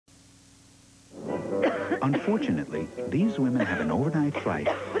Unfortunately, these women have an overnight flight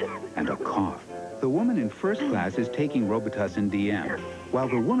and a cough. The woman in first class is taking Robitussin DM, while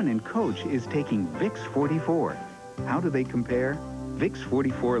the woman in coach is taking Vicks 44. How do they compare? Vicks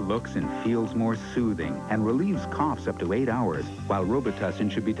 44 looks and feels more soothing and relieves coughs up to 8 hours, while Robitussin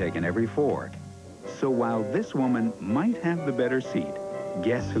should be taken every 4. So while this woman might have the better seat,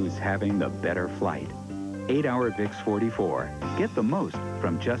 guess who's having the better flight? 8-hour Vicks 44. Get the most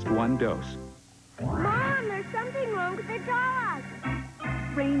from just 1 dose. Mom, there's something wrong with the dog.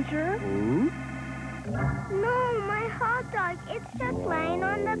 Ranger? Ooh? No, my hot dog. It's just laying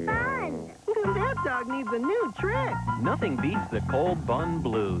on the bun. That dog needs a new trick. Nothing beats the cold bun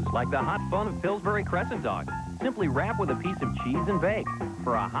blues, like the hot bun of Pillsbury Crescent Dog. Simply wrap with a piece of cheese and bake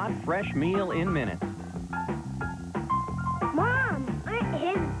for a hot, fresh meal in minutes. Mom, aren't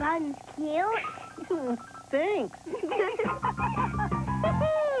his buns cute? Thanks.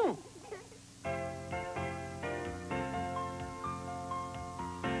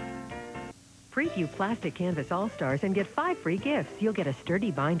 Preview Plastic Canvas All-Stars and get 5 free gifts. You'll get a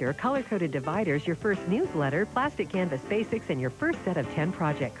sturdy binder, color-coded dividers, your first newsletter, Plastic Canvas Basics, and your first set of 10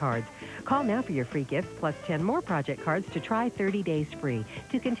 project cards. Call now for your free gifts, plus 10 more project cards to try 30 days free.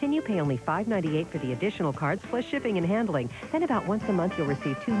 To continue, pay only $5.98 for the additional cards, plus shipping and handling. Then about once a month, you'll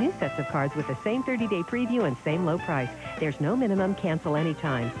receive 2 new sets of cards with the same 30-day preview and same low price. There's no minimum, cancel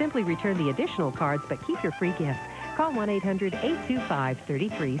anytime. Simply return the additional cards, but keep your free gifts. Call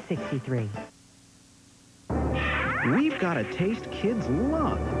 1-800-825-3363. We've got a taste kids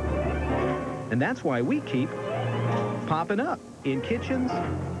love. And that's why we keep popping up in kitchens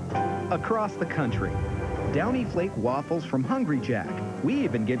across the country. Downy Flake waffles from Hungry Jack. We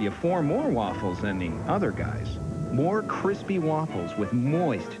even give you 4 more waffles than the other guys. More crispy waffles with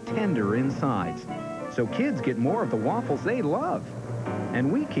moist, tender insides. So kids get more of the waffles they love.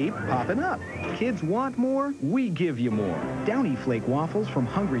 And we keep popping up. Kids want more, we give you more. Downy Flake waffles from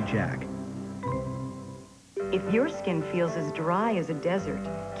Hungry Jack. If your skin feels as dry as a desert,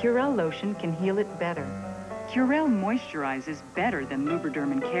 Curel lotion can heal it better. Curel moisturizes better than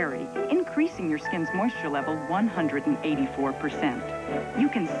Lubriderm and Carry, increasing your skin's moisture level 184%. You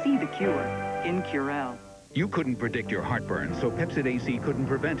can see the cure in Curel. You couldn't predict your heartburn, so Pepsid AC couldn't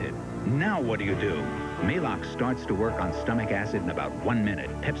prevent it. Now what do? Maalox starts to work on stomach acid in about 1 minute.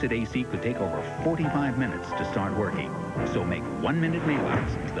 Pepsid AC could take over 45 minutes to start working. So make 1 minute Maalox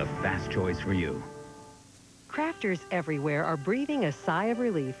the fast choice for you. Crafters everywhere are breathing a sigh of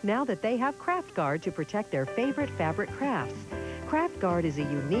relief now that they have Craft Guard to protect their favorite fabric crafts. Craft Guard is a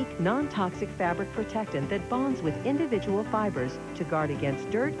unique, non-toxic fabric protectant that bonds with individual fibers to guard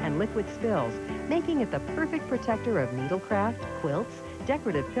against dirt and liquid spills, making it the perfect protector of needlecraft, quilts,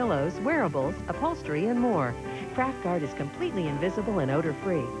 decorative pillows, wearables, upholstery, and more. Craft Guard is completely invisible and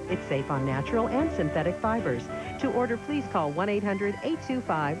odor-free. It's safe on natural and synthetic fibers. To order, please call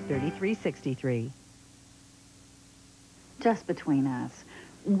 1-800-825-3363. Just between us,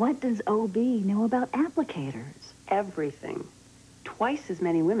 what does OB know about applicators? Everything. Twice as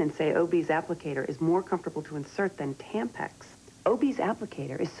many women say OB's applicator is more comfortable to insert than Tampax. OB's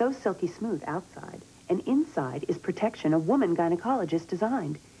applicator is so silky smooth outside, and inside is protection a woman gynecologist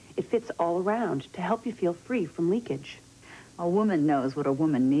designed. It fits all around to help you feel free from leakage. A woman knows what a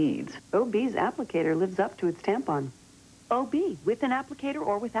woman needs. OB's applicator lives up to its tampon. OB, with an applicator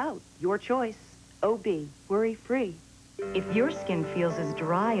or without. Your choice. OB, worry-free. If your skin feels as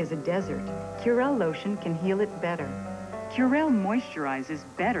dry as a desert, Curel lotion can heal it better. Curel moisturizes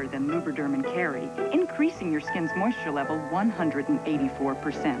better than Lubriderm and Carry, increasing your skin's moisture level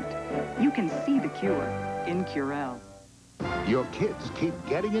 184%. You can see the cure in Curel. Your kids keep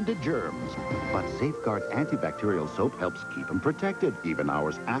getting into germs, but Safeguard antibacterial soap helps keep them protected, even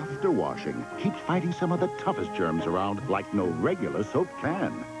hours after washing. Keeps fighting some of the toughest germs around like no regular soap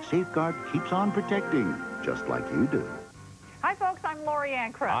can. Safeguard keeps on protecting, just like you do. Hi, folks. I'm Lori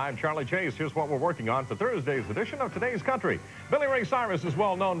Ann Crook. I'm Charlie Chase. Here's what we're working on for Thursday's edition of Today's Country. Billy Ray Cyrus is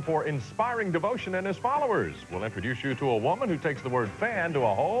well known for inspiring devotion in his followers. We'll introduce you to a woman who takes the word fan to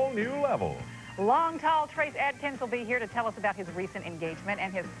a whole new level. Long, tall Trace Adkins will be here to tell us about his recent engagement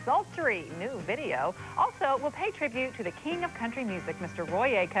and his sultry new video. Also, we'll pay tribute to the king of country music, Mr.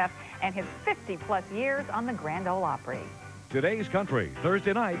 Roy Acuff, and his 50-plus years on the Grand Ole Opry. Today's Country,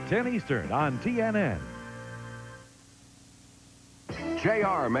 Thursday night, 10 Eastern on TNN.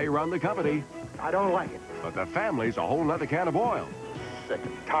 JR may run the company. I don't like it. But the family's a whole nother can of oil. Sick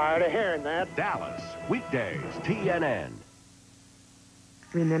and tired of hearing that. Dallas, weekdays, TNN.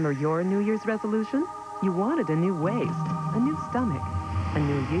 Remember your New Year's resolution? You wanted a new waist, a new stomach, a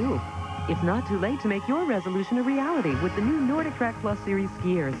new you. It's not too late to make your resolution a reality with the new Nordic Track Plus Series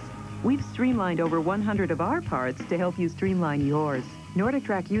skiers. We've streamlined over 100 of our parts to help you streamline yours. Nordic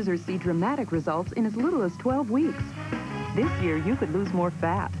Track users see dramatic results in as little as 12 weeks. This year, you could lose more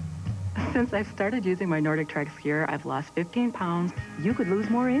fat. Since I've started using my Nordic Track skier, I've lost 15 pounds. You could lose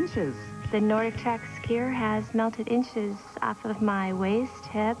more inches. The Nordic Track skier has melted inches off of my waist,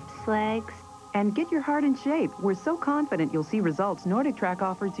 hips, legs. And get your heart in shape. We're so confident you'll see results. Nordic Track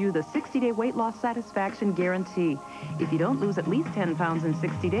offers you the 60-day weight loss satisfaction guarantee. If you don't lose at least 10 pounds in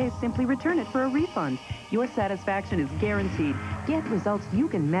 60 days, simply return it for a refund. Your satisfaction is guaranteed. Get results you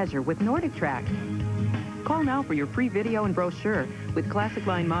can measure with Nordic Track. Call now for your free video and brochure. With classic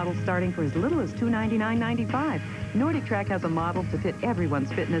line models starting for as little as $299.95. Nordic Track has a model to fit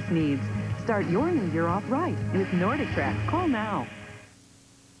everyone's fitness needs. Start your new year off right with Nordic Track. Call now.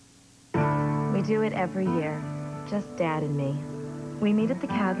 We do it every year, just Dad and me. We meet at the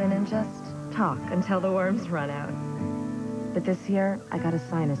cabin and just talk until the worms run out. But this year, I got a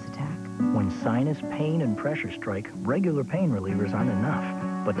sinus attack. When sinus pain and pressure strike, regular pain relievers aren't enough.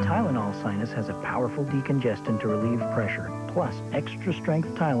 But Tylenol Sinus has a powerful decongestant to relieve pressure, plus extra strength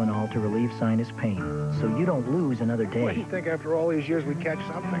Tylenol to relieve sinus pain, so you don't lose another day. What do you think after all these years we'd catch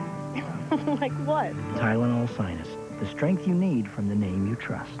something? Like what? Tylenol Sinus, the strength you need from the name you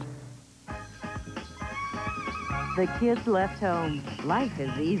trust. The kids left home. Life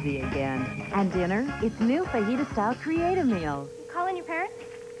is easy again. And dinner, it's new fajita-style Create-A meal. Calling your parents?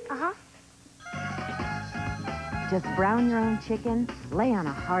 Uh-huh. Just brown your own chicken, lay on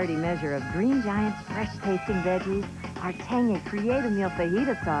a hearty measure of Green Giant's fresh-tasting veggies, our tangy Create-A meal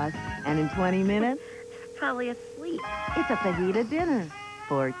fajita sauce, and in 20 minutes, Probably asleep. it's a fajita dinner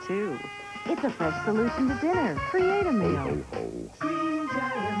for two. It's a fresh solution to dinner. Create-A meal. Green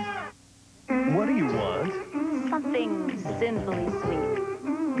Giant. What do you want? Something sinfully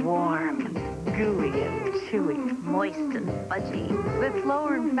sweet. Warm, gooey and chewy, moist and fudgy. That's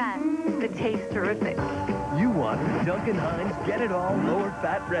lower in fat. That tastes terrific. You want the Duncan Hines Get It All Lower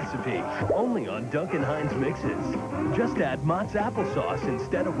Fat recipe. Only on Duncan Hines mixes. Just add Mott's applesauce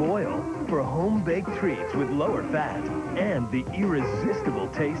instead of oil for home-baked treats with lower fat and the irresistible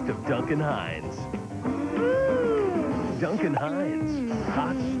taste of Duncan Hines. Duncan Hines.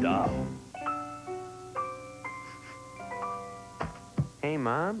 Hot stuff. Hey,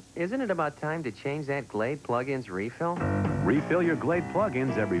 Mom, isn't it about time to change that Glade plug-in's refill? Refill your Glade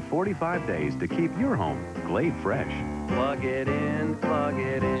plug-ins every 45 days to keep your home Glade fresh. Plug it in, plug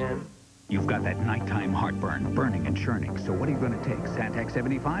it in. You've got that nighttime heartburn, burning and churning, so what are you going to take, Zantac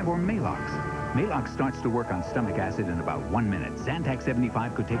 75 or Malox? Malox starts to work on stomach acid in about 1 minute. Zantac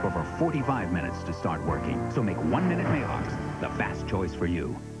 75 could take over 45 minutes to start working, so make 1 minute Malox the fast choice for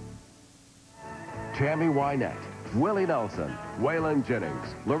you. Tammy Wynette, Willie Nelson, Waylon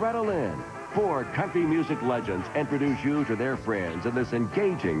Jennings, Loretta Lynn. 4 country music legends introduce you to their friends in this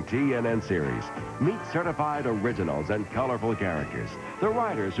engaging TNN series. Meet certified originals and colorful characters, the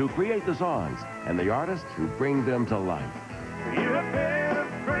writers who create the songs, and the artists who bring them to life.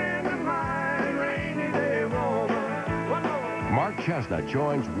 Mark Chestnut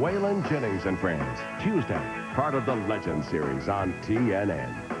joins Waylon Jennings and friends Tuesday, part of the Legend series on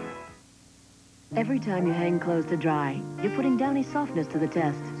TNN. Every time you hang clothes to dry, you're putting Downy softness to the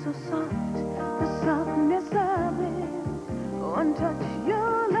test. So soft, the softness of it. One touch,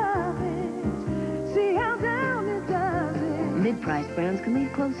 you'll love it. See how Downy does it. Mid-price brands can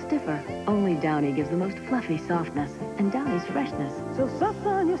leave clothes stiffer. Only Downy gives the most fluffy softness and Downy's freshness. So soft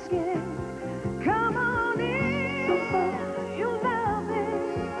on your skin. Come on in. So soft, you'll love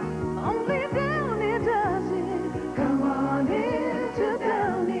it. Only Downy does it. Come on in to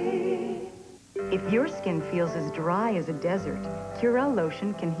Downy. If your skin feels as dry as a desert, Curel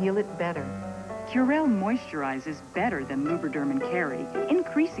lotion can heal it better. Curel moisturizes better than Lubriderm and Carry,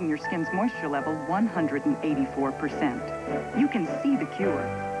 increasing your skin's moisture level 184%. You can see the cure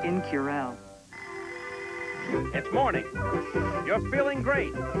in Curel. It's morning. You're feeling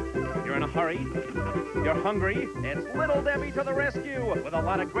great. You're in a hurry. You're hungry. It's Little Debbie to the rescue with a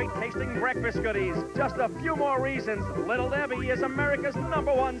lot of great tasting breakfast goodies. Just a few more reasons Little Debbie is America's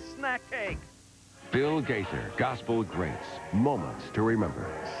 #1 snack cake. Bill Gaither, Gospel Greats, Moments to Remember,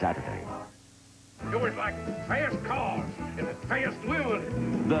 Saturday. Yours like fast cars and the fast wheels.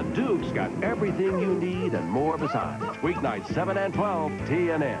 The Duke's got everything you need and more besides. Weeknights 7 and 12,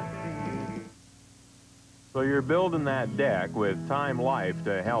 TNN. So you're building that deck with Time Life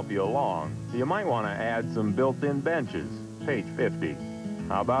to help you along. You might want to add some built-in benches, page 50.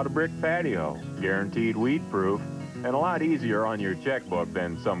 How about a brick patio, guaranteed weed-proof? and a lot easier on your checkbook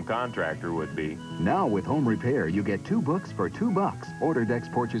than some contractor would be. Now with Home Repair, you get 2 books for $2. Order decks,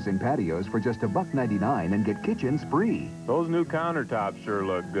 porches, and patios for just $1.99 and get kitchens free. Those new countertops sure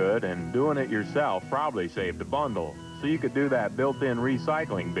look good, and doing it yourself probably saved a bundle. So you could do that built-in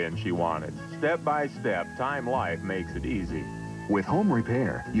recycling bin she wanted. Step by step, Time Life makes it easy. With Home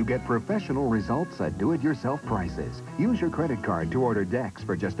Repair, you get professional results at do-it-yourself prices. Use your credit card to order decks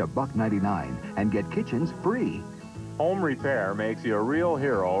for just $1.99 and get kitchens free. Home Repair makes you a real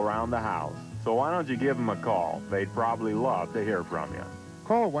hero around the house. So why don't you give them a call? They'd probably love to hear from you.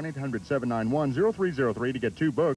 Call 1-800-791-0303 to get 2 books.